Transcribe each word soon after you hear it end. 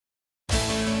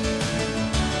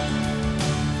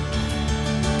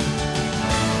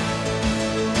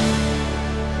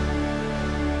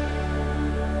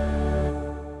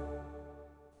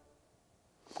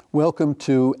Welcome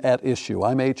to At Issue.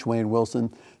 I'm H. Wayne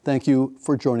Wilson. Thank you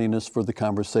for joining us for the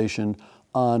conversation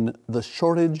on the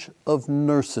shortage of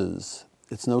nurses.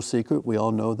 It's no secret, we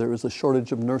all know there is a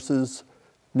shortage of nurses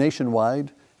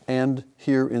nationwide and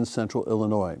here in Central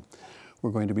Illinois.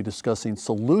 We're going to be discussing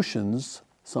solutions,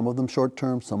 some of them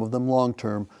short-term, some of them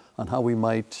long-term, on how we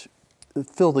might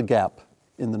fill the gap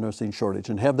in the nursing shortage.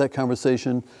 And have that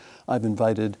conversation, I've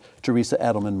invited Theresa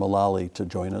Adelman-Mullally to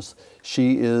join us.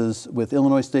 She is with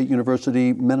Illinois State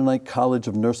University Mennonite College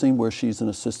of Nursing, where she's an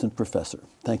assistant professor.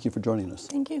 Thank you for joining us.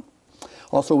 Thank you.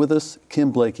 Also with us,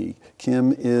 Kim Blakey.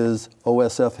 Kim is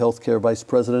OSF Healthcare Vice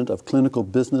President of Clinical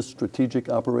Business Strategic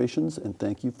Operations, and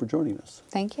thank you for joining us.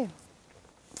 Thank you.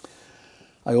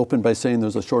 I opened by saying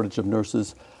there's a shortage of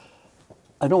nurses.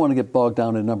 I don't want to get bogged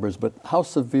down in numbers, but how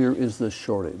severe is this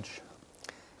shortage?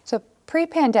 So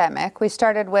pre-pandemic, we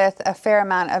started with a fair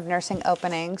amount of nursing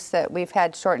openings that we've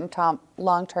had short and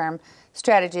long-term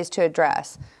strategies to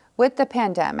address. With the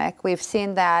pandemic, we've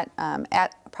seen that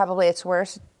at probably its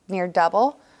worst, near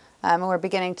double. And we're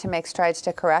beginning to make strides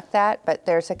to correct that, but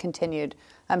there's a continued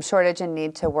shortage and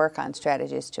need to work on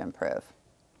strategies to improve.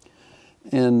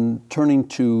 And turning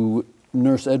to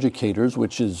nurse educators,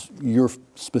 which is your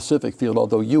specific field,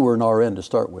 although you were an RN to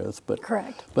start with. But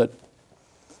correct. But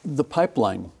the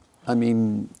pipeline, I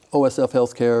mean, OSF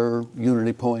Healthcare,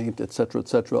 Unity Point, et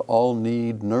cetera, all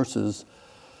need nurses.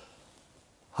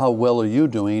 How well are you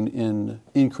doing in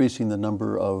increasing the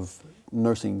number of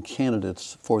nursing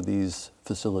candidates for these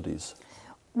facilities?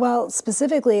 Well,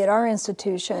 specifically at our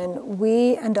institution,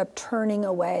 we end up turning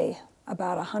away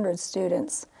about 100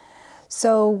 students.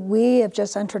 So we have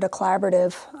just entered a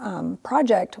collaborative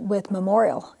project with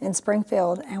Memorial in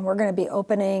Springfield, and we're going to be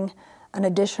opening an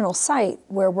additional site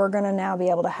where we're going to now be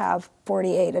able to have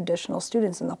 48 additional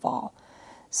students in the fall.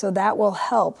 So that will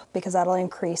help because that'll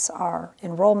increase our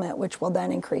enrollment, which will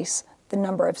then increase the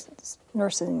number of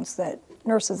nurses that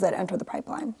enter the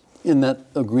pipeline. And that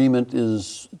agreement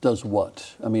does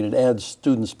what? I mean, it adds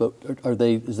students, but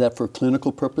is that for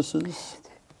clinical purposes?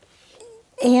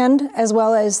 And as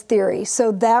well as theory.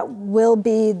 So that will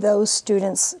be those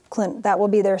students, that will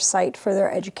be their site for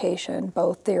their education,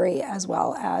 both theory as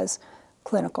well as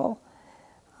clinical.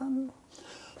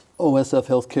 OSF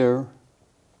Healthcare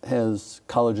has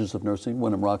colleges of nursing,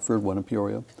 one in Rockford, one in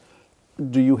Peoria.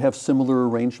 Do you have similar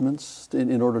arrangements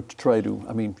in order to try to,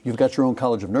 I mean, you've got your own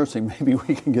college of nursing, maybe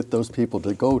we can get those people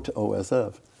to go to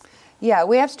OSF. Yeah,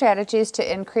 we have strategies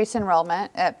to increase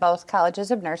enrollment at both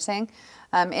colleges of nursing.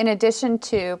 In addition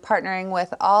to partnering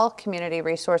with all community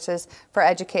resources for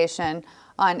education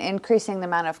on increasing the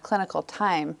amount of clinical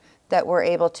time that we're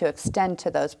able to extend to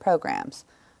those programs.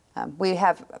 We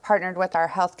have partnered with our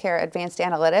Healthcare Advanced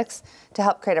Analytics to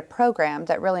help create a program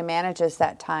that really manages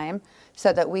that time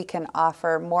so that we can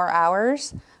offer more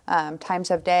hours,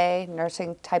 times of day,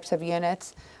 nursing types of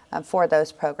units for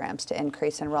those programs to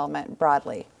increase enrollment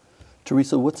broadly.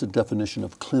 Theresa, what's the definition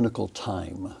of clinical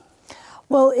time?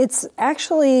 Well, it's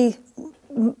actually,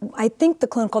 I think the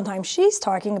clinical time she's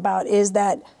talking about is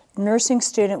that nursing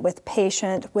student with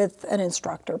patient with an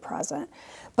instructor present.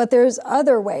 But there's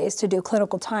other ways to do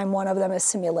clinical time. One of them is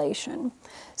simulation.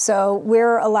 So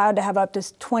we're allowed to have up to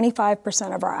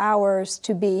 25% of our hours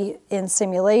to be in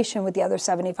simulation, with the other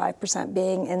 75%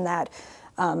 being in that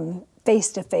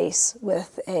face-to-face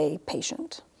with a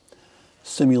patient.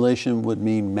 Simulation would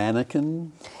mean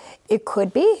mannequin? It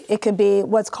could be. It could be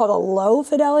what's called a low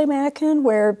fidelity mannequin,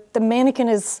 where the mannequin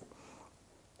is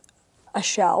a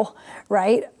shell,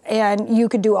 right? And you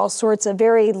could do all sorts of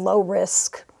very low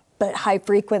risk but high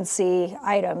frequency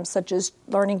items, such as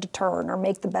learning to turn or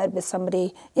make the bed with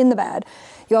somebody in the bed.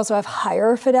 You also have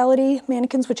higher fidelity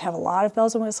mannequins, which have a lot of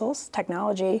bells and whistles,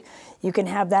 technology. You can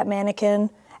have that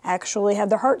mannequin actually have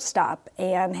their heart stop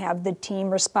and have the team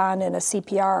respond in a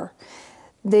CPR.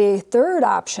 The third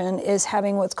option is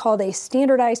having what's called a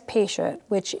standardized patient,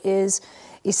 which is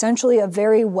essentially a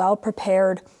very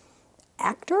well-prepared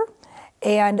actor.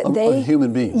 And a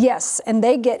human being. Yes, and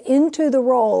they get into the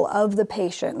role of the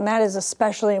patient, and that is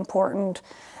especially important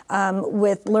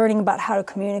with learning about how to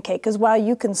communicate, because while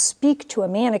you can speak to a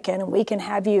mannequin and we can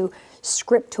have you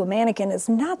script to a mannequin, it's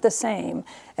not the same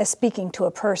as speaking to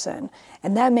a person,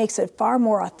 and that makes it far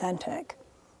more authentic,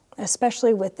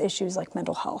 especially with issues like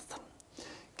mental health.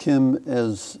 Kim,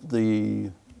 as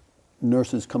the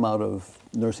nurses come out of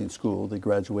nursing school, they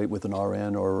graduate with an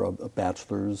RN or a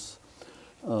bachelor's.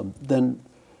 Then,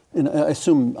 and I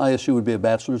assume ISU would be a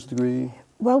bachelor's degree?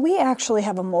 Well, we actually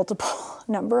have a multiple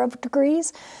number of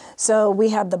degrees. So we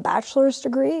have the bachelor's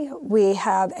degree, we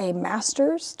have a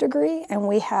master's degree, and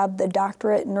we have the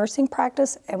doctorate in nursing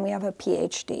practice, and we have a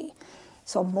PhD.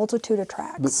 So a multitude of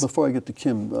tracks. Before I get to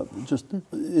Kim, just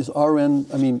is RN,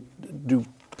 I mean, do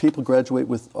people graduate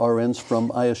with RNs from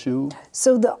ISU?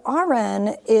 So the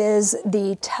RN is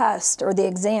the test or the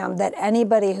exam that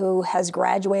anybody who has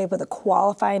graduated with a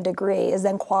qualifying degree is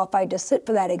then qualified to sit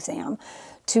for that exam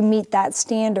to meet that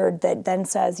standard that then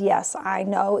says, yes, I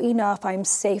know enough, I'm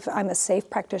safe, I'm a safe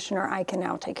practitioner, I can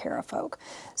now take care of folk.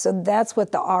 So that's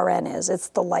what the RN is, it's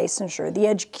the licensure. The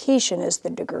education is the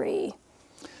degree.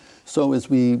 So as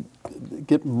we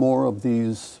get more of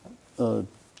these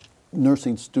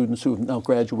nursing students who have now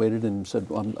graduated and said,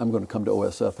 well, I'm going to come to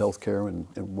OSF Healthcare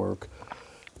and work,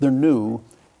 they're new,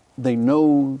 they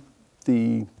know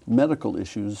the medical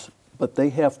issues, but they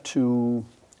have to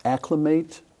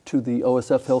acclimate to the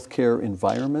OSF Healthcare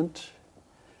environment.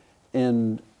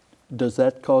 And does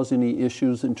that cause any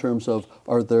issues in terms of,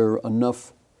 are there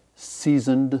enough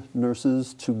seasoned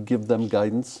nurses to give them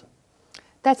guidance?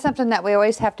 That's something that we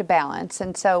always have to balance.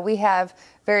 And so we have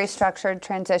very structured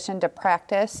transition to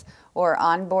practice or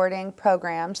onboarding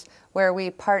programs where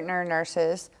we partner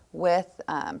nurses with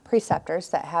preceptors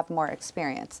that have more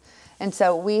experience. And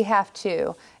so we have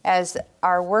to, as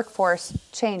our workforce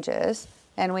changes,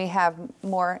 and we have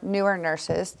more newer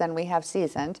nurses than we have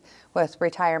seasoned with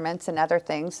retirements and other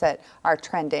things that are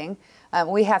trending,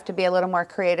 we have to be a little more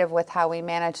creative with how we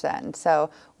manage that. And so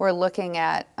we're looking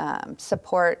at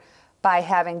support by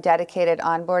having dedicated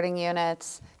onboarding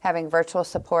units, having virtual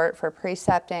support for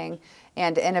precepting,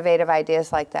 and innovative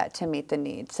ideas like that to meet the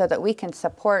needs so that we can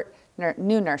support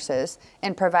new nurses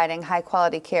in providing high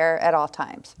quality care at all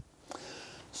times.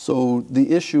 So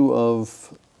the issue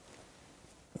of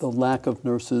the lack of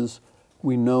nurses,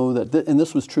 we know that, and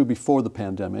this was true before the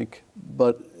pandemic,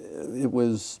 but it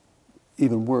was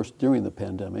even worse during the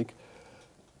pandemic.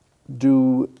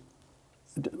 There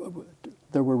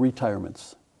were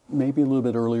retirements, maybe a little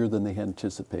bit earlier than they had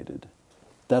anticipated.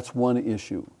 That's one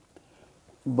issue.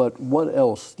 But what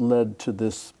else led to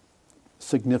this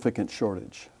significant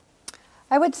shortage?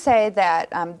 I would say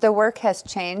that the work has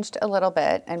changed a little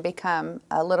bit and become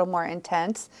a little more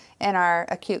intense in our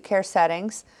acute care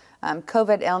settings.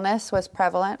 COVID illness was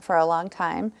prevalent for a long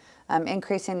time,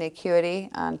 increasing the acuity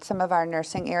on some of our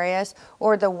nursing areas,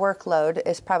 or the workload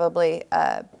is probably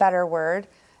a better word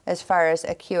as far as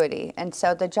acuity. And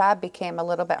so the job became a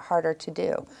little bit harder to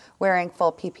do, wearing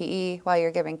full PPE while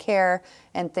you're giving care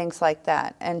and things like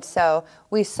that. And so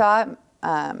we saw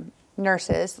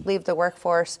nurses leave the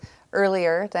workforce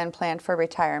earlier than planned for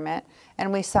retirement,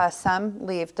 and we saw some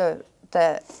leave the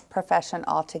profession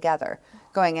altogether,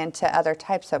 going into other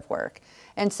types of work.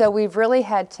 And so we've really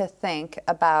had to think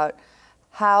about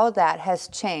how that has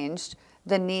changed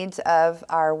the needs of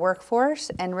our workforce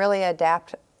and really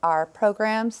adapt our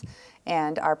programs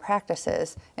and our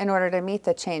practices in order to meet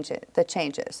the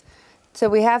changes. So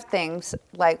we have things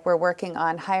like we're working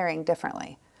on hiring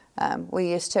differently. We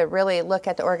used to really look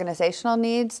at the organizational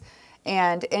needs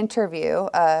and interview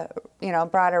a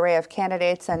broad array of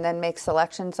candidates and then make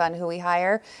selections on who we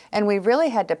hire. And we really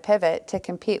had to pivot to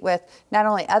compete with not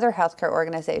only other healthcare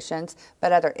organizations,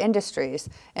 but other industries.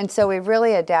 And so we've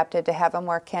really adapted to have a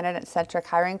more candidate-centric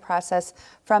hiring process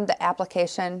from the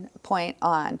application point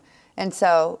on. And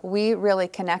so we really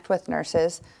connect with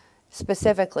nurses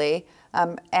specifically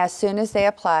as soon as they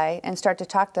apply and start to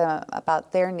talk to them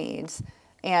about their needs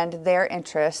and their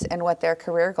interests and what their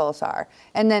career goals are,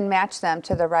 and then match them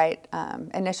to the right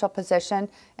initial position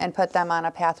and put them on a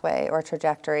pathway or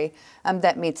trajectory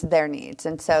that meets their needs.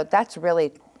 And so that's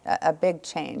really a big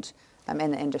change in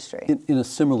the industry. In a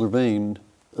similar vein,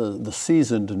 the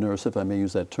seasoned nurse, if I may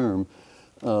use that term,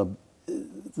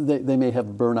 they may have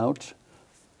burnout.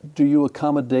 Do you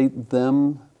accommodate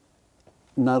them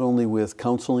not only with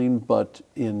counseling, but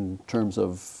in terms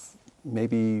of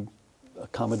maybe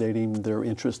accommodating their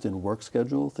interest in work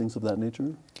schedule, things of that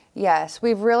nature? Yes,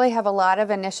 we really have a lot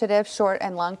of initiatives, short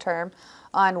and long term,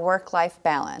 on work-life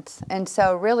balance. And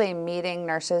so really meeting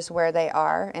nurses where they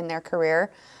are in their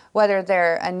career, whether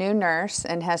they're a new nurse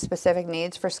and has specific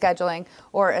needs for scheduling,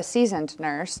 or a seasoned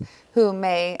nurse who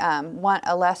may want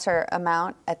a lesser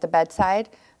amount at the bedside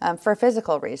for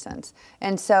physical reasons.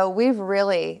 And so we've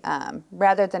really,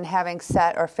 rather than having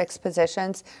set or fixed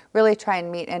positions, really try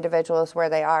and meet individuals where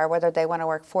they are, whether they want to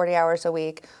work 40 hours a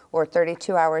week or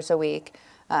 32 hours a week,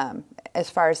 as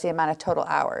far as the amount of total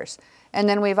hours. And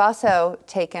then we've also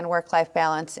taken work-life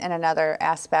balance in another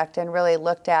aspect and really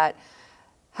looked at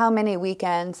how many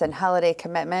weekends and holiday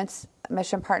commitments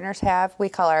mission partners have. We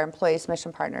call our employees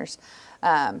mission partners,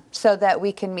 so that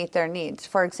we can meet their needs.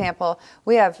 For example,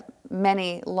 we have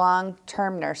many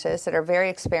long-term nurses that are very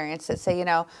experienced that say, you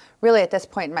know, really at this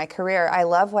point in my career, I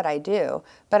love what I do,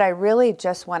 but I really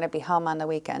just want to be home on the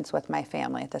weekends with my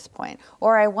family at this point,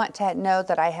 or I want to know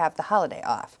that I have the holiday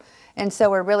off. And so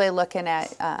we're really looking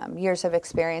at years of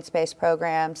experience-based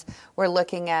programs. We're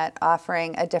looking at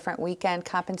offering a different weekend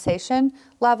compensation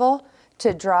level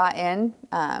to draw in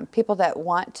people that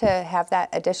want to have that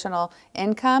additional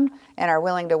income and are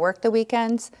willing to work the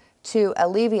weekends, to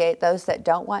alleviate those that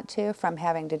don't want to from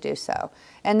having to do so.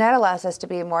 And that allows us to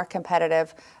be more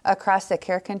competitive across the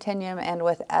care continuum and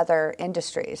with other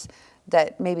industries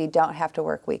that maybe don't have to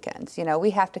work weekends. You know,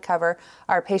 we have to cover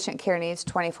our patient care needs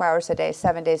 24 hours a day,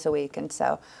 7 days a week. And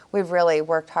so we've really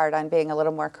worked hard on being a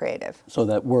little more creative. So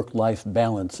that work-life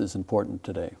balance is important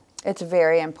today. It's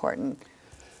very important.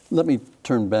 Let me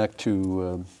turn back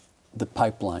to the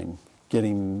pipeline,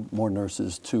 getting more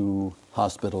nurses to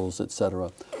hospitals, et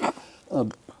cetera.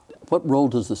 What role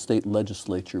does the state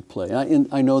legislature play?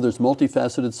 I know there's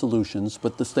multifaceted solutions,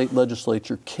 but the state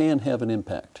legislature can have an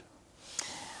impact.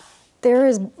 There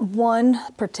is one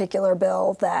particular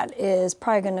bill that is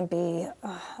probably going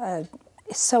to be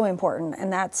so important,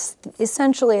 and that's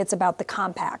essentially it's about the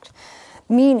compact.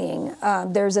 Meaning,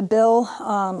 there's a bill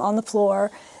on the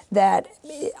floor that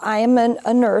I am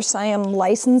a nurse, I am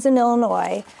licensed in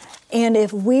Illinois, and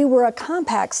if we were a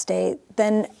compact state,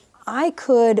 then I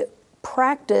could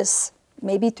practice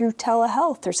maybe through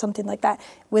telehealth or something like that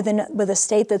with a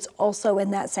state that's also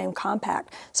in that same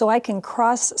compact. So I can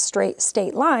cross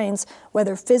state lines,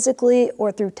 whether physically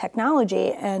or through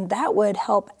technology, and that would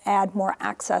help add more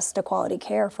access to quality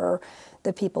care for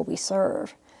the people we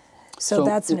serve. So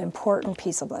that's an important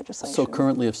piece of legislation. So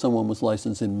currently, if someone was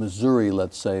licensed in Missouri,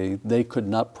 let's say, they could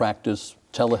not practice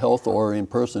telehealth or in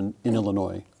person in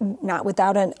Illinois? Not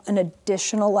without an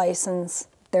additional license,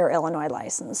 their Illinois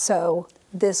license. So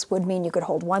this would mean you could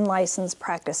hold one license,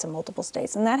 practice in multiple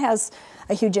states. And that has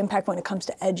a huge impact when it comes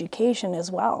to education as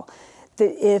well.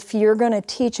 If you're going to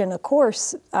teach in a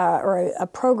course or a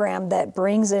program that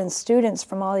brings in students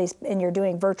from all these, and you're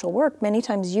doing virtual work, many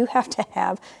times you have to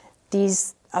have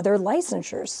these other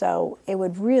licensures. So it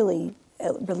would really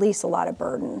release a lot of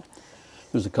burden.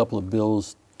 There's a couple of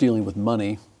bills dealing with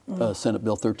money, Senate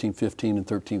Bill 1315 and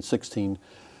 1316.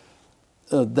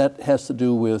 That has to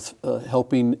do with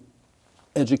helping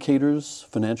educators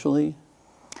financially?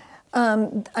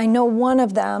 I know one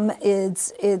of them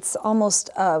is it's almost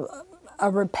a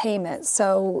repayment.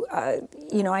 So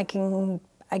you know, I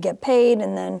get paid,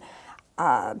 and then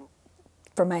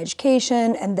for my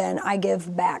education, and then I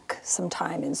give back some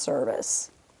time in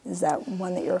service. Is that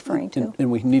one that you're referring to? And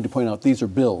we need to point out these are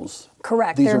bills.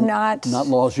 Correct. These they're are not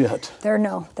laws yet. They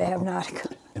have not.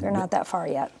 They're not that far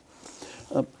yet.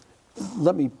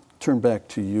 Let me turn back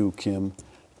to you, Kim.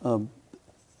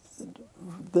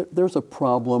 There's a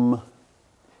problem.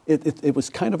 It was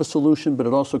kind of a solution, but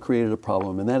it also created a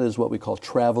problem, and that is what we call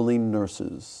traveling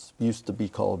nurses. It used to be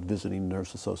called Visiting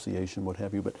Nurse Association, what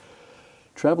have you, but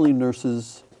traveling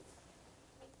nurses,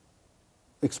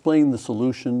 explain the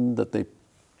solution that they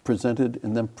presented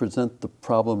and then present the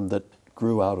problem that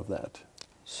grew out of that.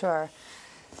 Sure.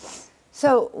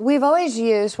 So we've always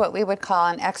used what we would call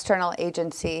an external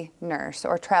agency nurse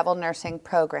or travel nursing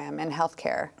program in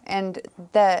healthcare. And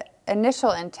the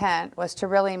initial intent was to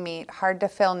really meet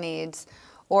hard-to-fill needs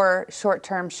or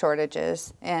short-term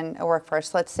shortages in a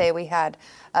workforce. Let's say we had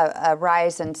a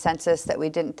rise in census that we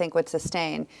didn't think would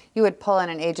sustain. You would pull in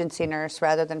an agency nurse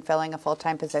rather than filling a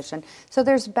full-time position. So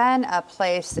there's been a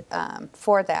place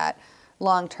for that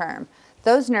long-term.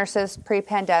 Those nurses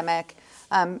pre-pandemic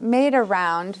made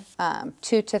around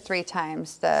 2 to 3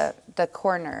 times the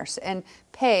core nurse and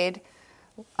paid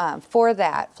for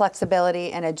that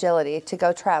flexibility and agility to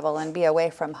go travel and be away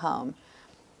from home.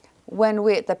 When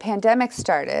the pandemic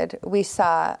started, we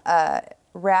saw a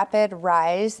rapid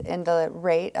rise in the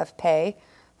rate of pay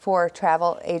for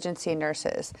travel agency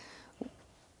nurses,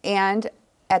 and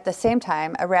at the same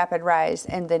time, a rapid rise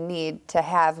in the need to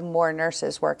have more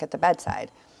nurses work at the bedside.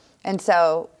 And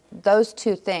so those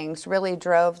two things really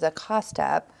drove the cost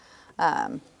up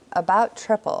about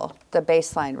triple the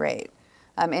baseline rate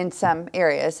in some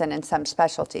areas and in some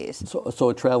specialties. So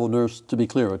a travel nurse, to be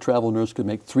clear, a travel nurse could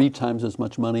make 3 times as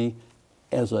much money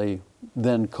as a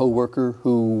then co-worker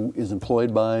who is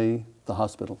employed by the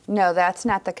hospital? No, that's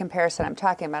not the comparison I'm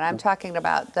talking about. I'm talking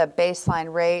about the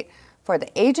baseline rate for the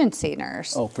agency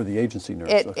nurse. Oh, for the agency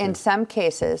nurse. It, okay. in some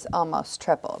cases, almost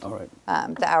tripled. All right.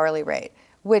 The hourly rate,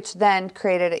 which then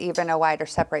created even a wider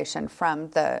separation from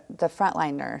the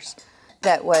frontline nurse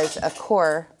that was a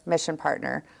core mission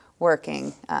partner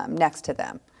working next to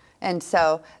them. And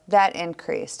so that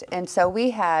increased. And so we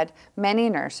had many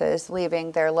nurses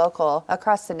leaving their local,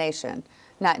 across the nation,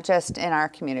 not just in our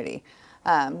community.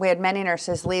 We had many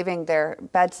nurses leaving their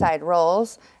bedside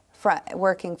roles,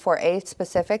 working for a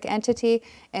specific entity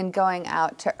and going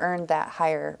out to earn that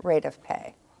higher rate of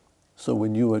pay. So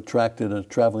when you attracted a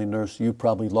traveling nurse, you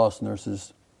probably lost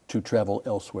nurses to travel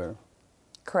elsewhere.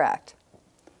 Correct.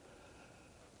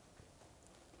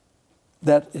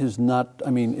 That is not,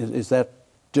 I mean, is that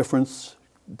difference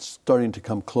starting to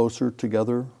come closer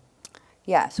together?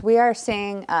 Yes, we are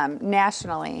seeing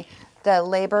nationally the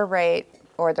labor rate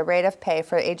or the rate of pay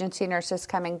for agency nurses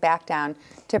coming back down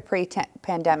to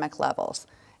pre-pandemic levels.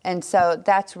 And so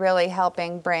that's really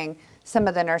helping bring some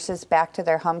of the nurses back to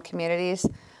their home communities.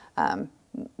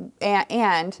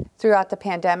 And throughout the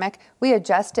pandemic, we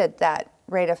adjusted that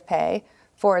rate of pay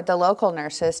for the local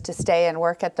nurses to stay and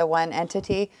work at the one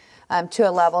entity to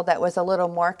a level that was a little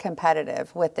more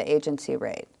competitive with the agency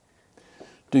rate.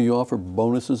 Do you offer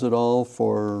bonuses at all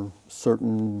for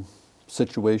certain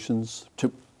situations?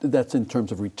 That's in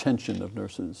terms of retention of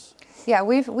nurses. Yeah,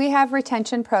 we have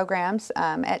retention programs.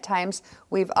 At times,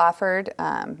 we've offered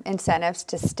incentives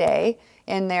to stay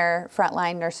in their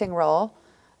frontline nursing role.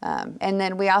 And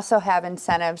then we also have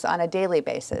incentives on a daily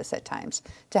basis at times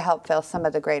to help fill some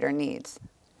of the greater needs.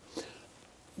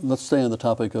 Let's stay on the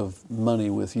topic of money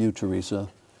with you, Theresa,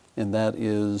 and that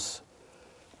is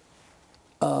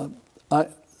a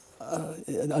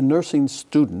nursing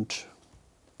student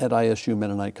at ISU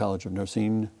Mennonite College of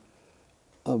Nursing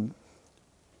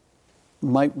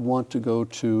might want to go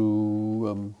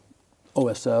to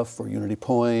OSF or Unity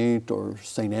Point or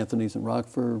St. Anthony's in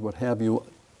Rockford, what have you,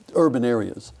 urban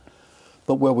areas.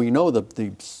 But where we know that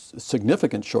the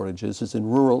significant shortages is in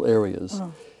rural areas.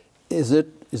 Is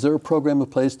there a program in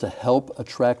place to help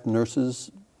attract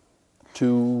nurses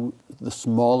to the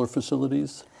smaller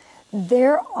facilities?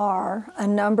 There are a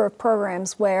number of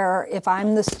programs where if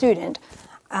I'm the student,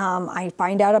 I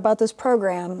find out about this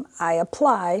program, I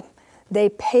apply, they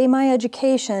pay my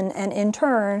education, and in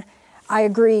turn, I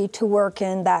agree to work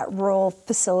in that rural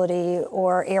facility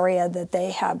or area that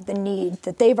they have the need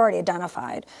that they've already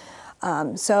identified.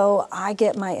 So I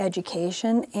get my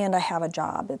education and I have a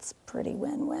job. It's pretty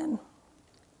win-win.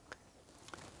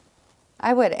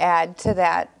 I would add to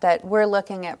that we're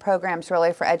looking at programs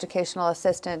really for educational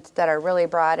assistance that are really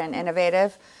broad and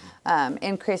innovative,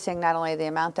 increasing not only the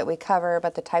amount that we cover,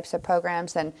 but the types of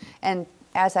programs. And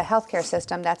as a healthcare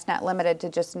system, that's not limited to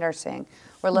just nursing.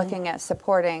 We're looking at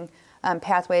supporting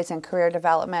pathways and career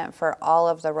development for all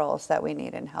of the roles that we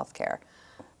need in healthcare.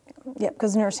 Yeah,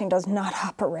 because nursing does not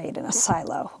operate in a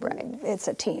silo. Right. It's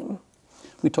a team.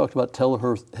 We talked about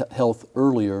telehealth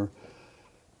earlier.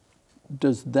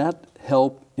 Does that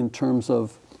help in terms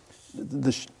of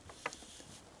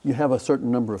you have a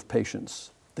certain number of patients,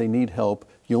 they need help,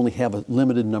 you only have a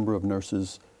limited number of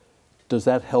nurses. Does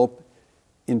that help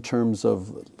in terms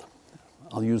of,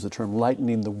 I'll use the term,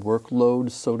 lightening the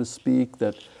workload, so to speak,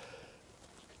 that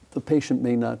the patient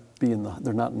may not be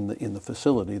they're not in the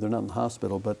facility, they're not in the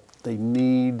hospital, but they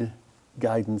need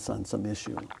guidance on some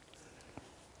issue?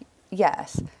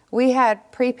 Yes, we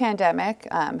had pre-pandemic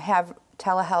have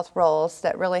telehealth roles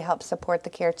that really help support the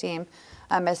care team.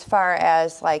 As far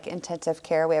as like intensive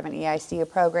care, we have an EICU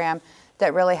program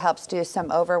that really helps do some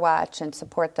overwatch and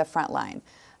support the front line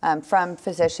from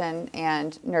physician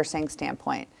and nursing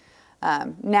standpoint.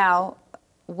 Now,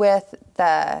 with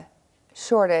the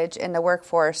shortage in the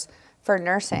workforce for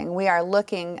nursing, we are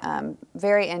looking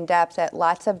very in depth at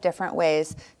lots of different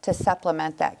ways to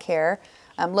supplement that care,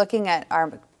 looking at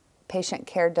our patient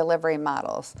care delivery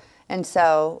models. And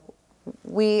so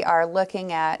we are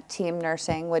looking at team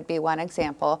nursing would be one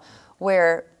example,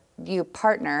 where you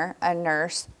partner a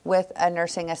nurse with a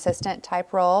nursing assistant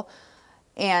type role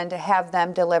and have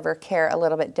them deliver care a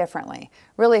little bit differently,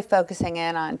 really focusing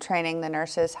in on training the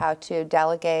nurses how to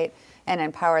delegate and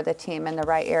empower the team in the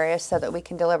right areas so that we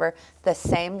can deliver the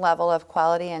same level of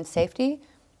quality and safety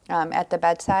at the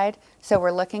bedside. So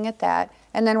we're looking at that.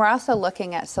 And then we're also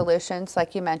looking at solutions,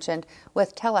 like you mentioned,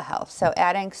 with telehealth. So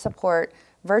adding support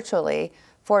virtually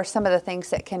for some of the things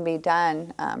that can be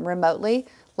done remotely,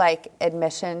 like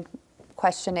admission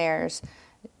questionnaires,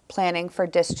 planning for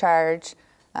discharge,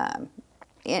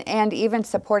 and even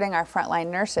supporting our frontline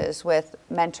nurses with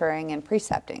mentoring and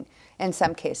precepting in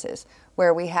some cases,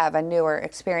 where we have a newer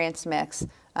experience mix,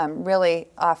 really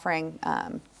offering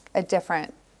a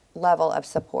different level of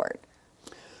support.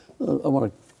 I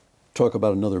want to talk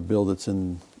about another bill that's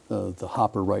in the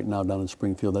hopper right now down in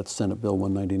Springfield. That's Senate Bill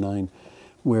 199,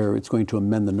 where it's going to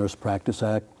amend the Nurse Practice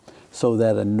Act so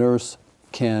that a nurse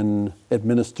can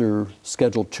administer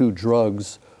Schedule II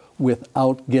drugs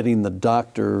without getting the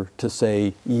doctor to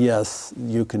say, yes,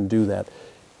 you can do that.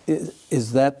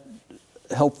 Is that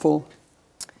helpful?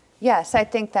 Yes, I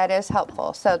think that is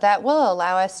helpful. So that will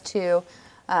allow us to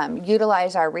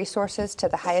utilize our resources to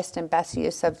the highest and best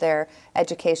use of their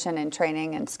education and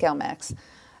training and skill mix.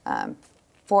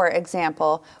 For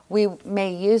example, we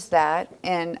may use that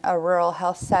in a rural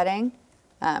health setting,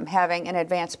 having an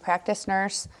advanced practice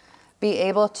nurse be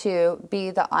able to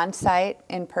be the on-site,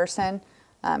 in-person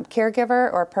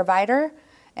caregiver or provider,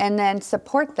 and then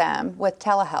support them with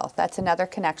telehealth. That's another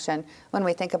connection when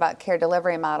we think about care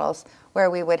delivery models, where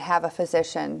we would have a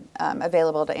physician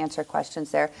available to answer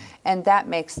questions there. And that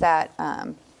makes that,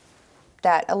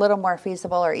 that a little more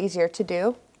feasible or easier to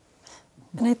do.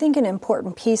 And I think an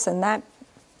important piece in that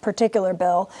particular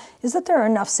bill is that there are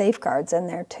enough safeguards in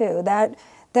there too.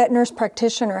 That nurse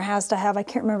practitioner has to have, I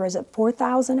can't remember, is it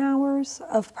 4,000 hours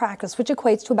of practice, which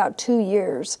equates to about 2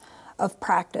 years of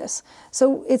practice.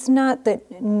 So it's not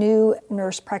that new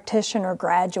nurse practitioner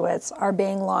graduates are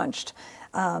being launched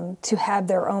to have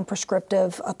their own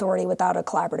prescriptive authority without a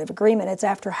collaborative agreement. It's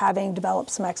after having developed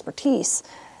some expertise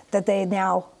that they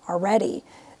now are ready.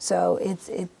 So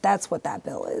that's what that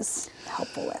bill is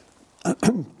helpful with.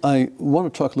 I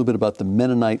want to talk a little bit about the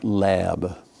Mennonite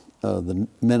lab. The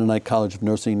Mennonite College of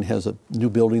Nursing has a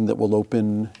new building that will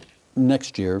open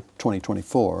next year,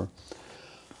 2024.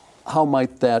 How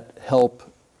might that help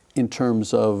in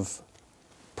terms of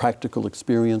practical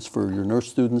experience for your nurse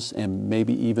students and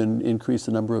maybe even increase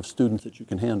the number of students that you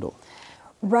can handle?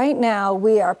 Right now,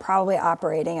 we are probably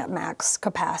operating at max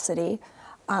capacity.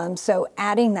 So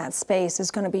adding that space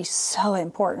is going to be so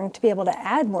important to be able to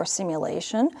add more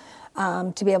simulation,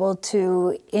 to be able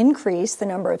to increase the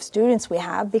number of students we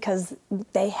have, because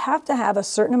they have to have a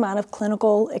certain amount of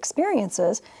clinical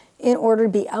experiences in order to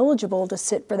be eligible to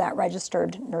sit for that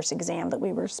registered nurse exam that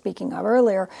we were speaking of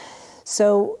earlier.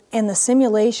 So, and the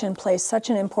simulation plays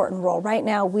such an important role. Right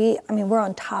now, we're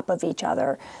on top of each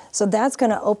other. So that's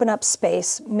going to open up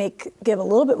space, give a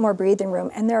little bit more breathing room.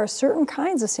 And there are certain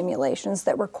kinds of simulations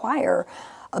that require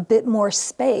a bit more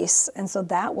space. And so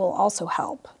that will also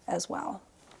help as well.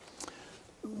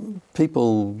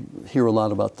 People hear a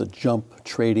lot about the Jump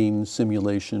Trading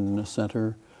Simulation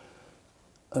Center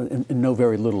and know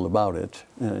very little about it.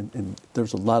 And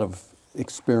there's a lot of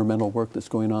experimental work that's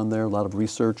going on there, a lot of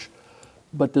research.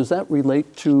 But does that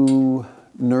relate to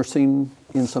nursing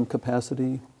in some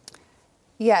capacity?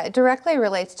 Yeah, it directly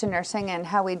relates to nursing and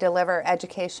how we deliver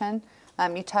education.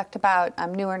 You talked about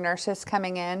newer nurses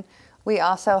coming in. We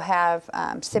also have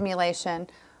simulation,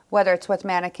 whether it's with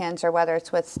mannequins or whether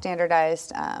it's with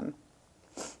standardized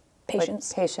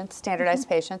patients. Standardized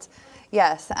patients.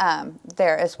 Yes,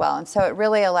 there as well. And so it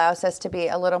really allows us to be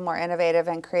a little more innovative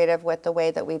and creative with the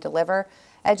way that we deliver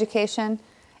education.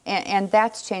 And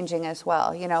that's changing as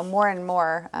well. You know, more and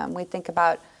more we think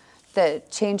about the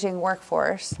changing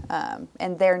workforce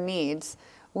and their needs.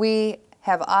 We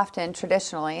have often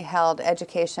traditionally held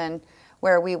education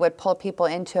where we would pull people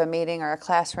into a meeting or a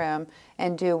classroom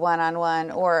and do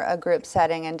one-on-one or a group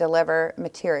setting and deliver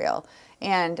material.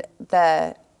 And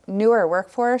the newer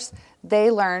workforce, they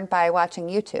learn by watching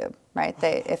YouTube, right?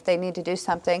 If they need to do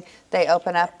something, they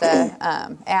open up the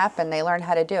app and they learn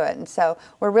how to do it. And so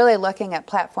we're really looking at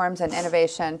platforms and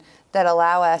innovation that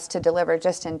allow us to deliver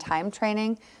just-in-time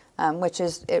training, which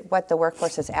is what the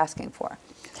workforce is asking for.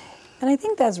 And I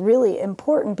think that's really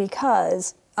important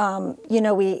because you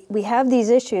know, we have these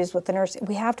issues with the nurse.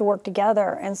 We have to work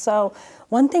together. And so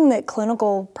one thing that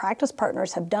clinical practice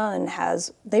partners have done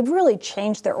they've really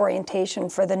changed their orientation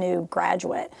for the new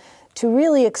graduate to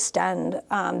really extend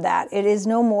that. It is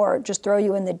no more just throw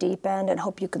you in the deep end and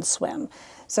hope you can swim.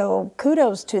 So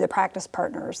kudos to the practice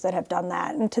partners that have done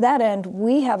that. And to that end,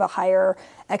 we have a higher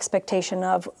expectation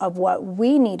of what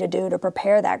we need to do to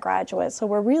prepare that graduate. So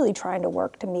we're really trying to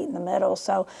work to meet in the middle.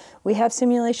 So we have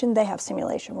simulation, they have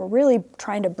simulation. We're really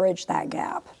trying to bridge that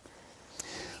gap.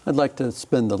 I'd like to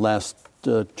spend the last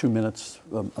 2 minutes,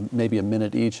 maybe a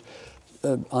minute each,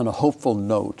 on a hopeful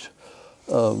note.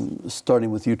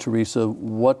 Starting with you, Theresa,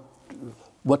 what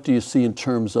do you see in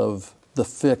terms of the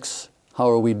fix? How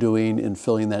are we doing in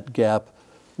filling that gap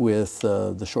with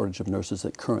the shortage of nurses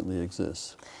that currently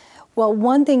exists? Well,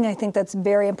 one thing I think that's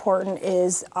very important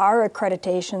is our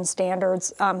accreditation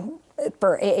standards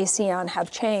for AACN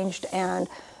have changed. And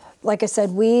like I said,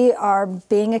 we are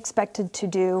being expected to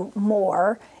do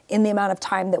more in the amount of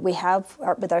time that we have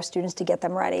with our students to get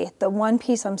them ready. The one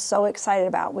piece I'm so excited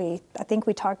about, I think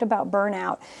we talked about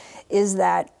burnout, is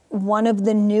that one of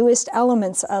the newest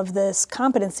elements of this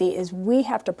competency is we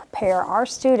have to prepare our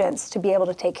students to be able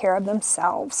to take care of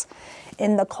themselves.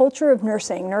 In the culture of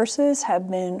nursing, nurses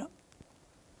have been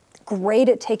great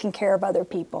at taking care of other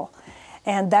people.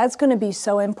 And that's going to be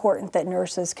so important that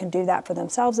nurses can do that for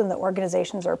themselves, and that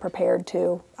organizations are prepared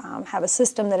to have a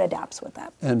system that adapts with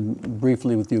that. And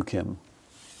briefly with you, Kim,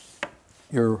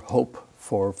 your hope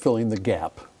for filling the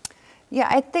gap. Yeah,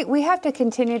 I think we have to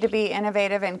continue to be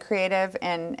innovative and creative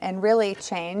and really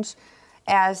change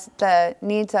as the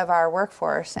needs of our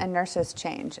workforce and nurses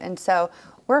change. And so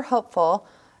we're hopeful,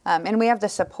 and we have the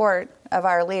support of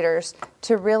our leaders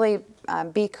to really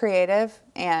be creative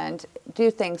and do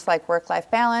things like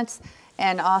work-life balance,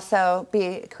 and also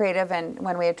be creative and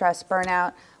when we address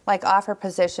burnout, like offer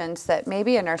positions that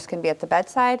maybe a nurse can be at the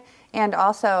bedside and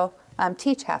also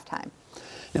teach half-time.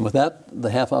 And with that,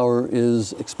 the half hour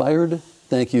is expired.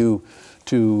 Thank you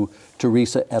to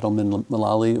Theresa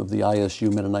Adelman-Mullally of the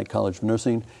ISU Mennonite College of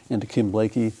Nursing, and to Kim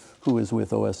Blakey, who is with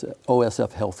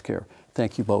OSF Healthcare.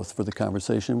 Thank you both for the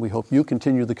conversation. We hope you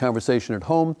continue the conversation at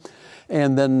home,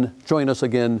 and then join us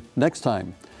again next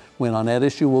time when on At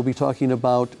Issue we'll be talking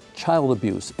about child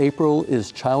abuse. April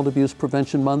is Child Abuse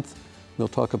Prevention Month. We'll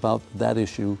talk about that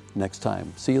issue next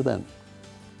time. See you then.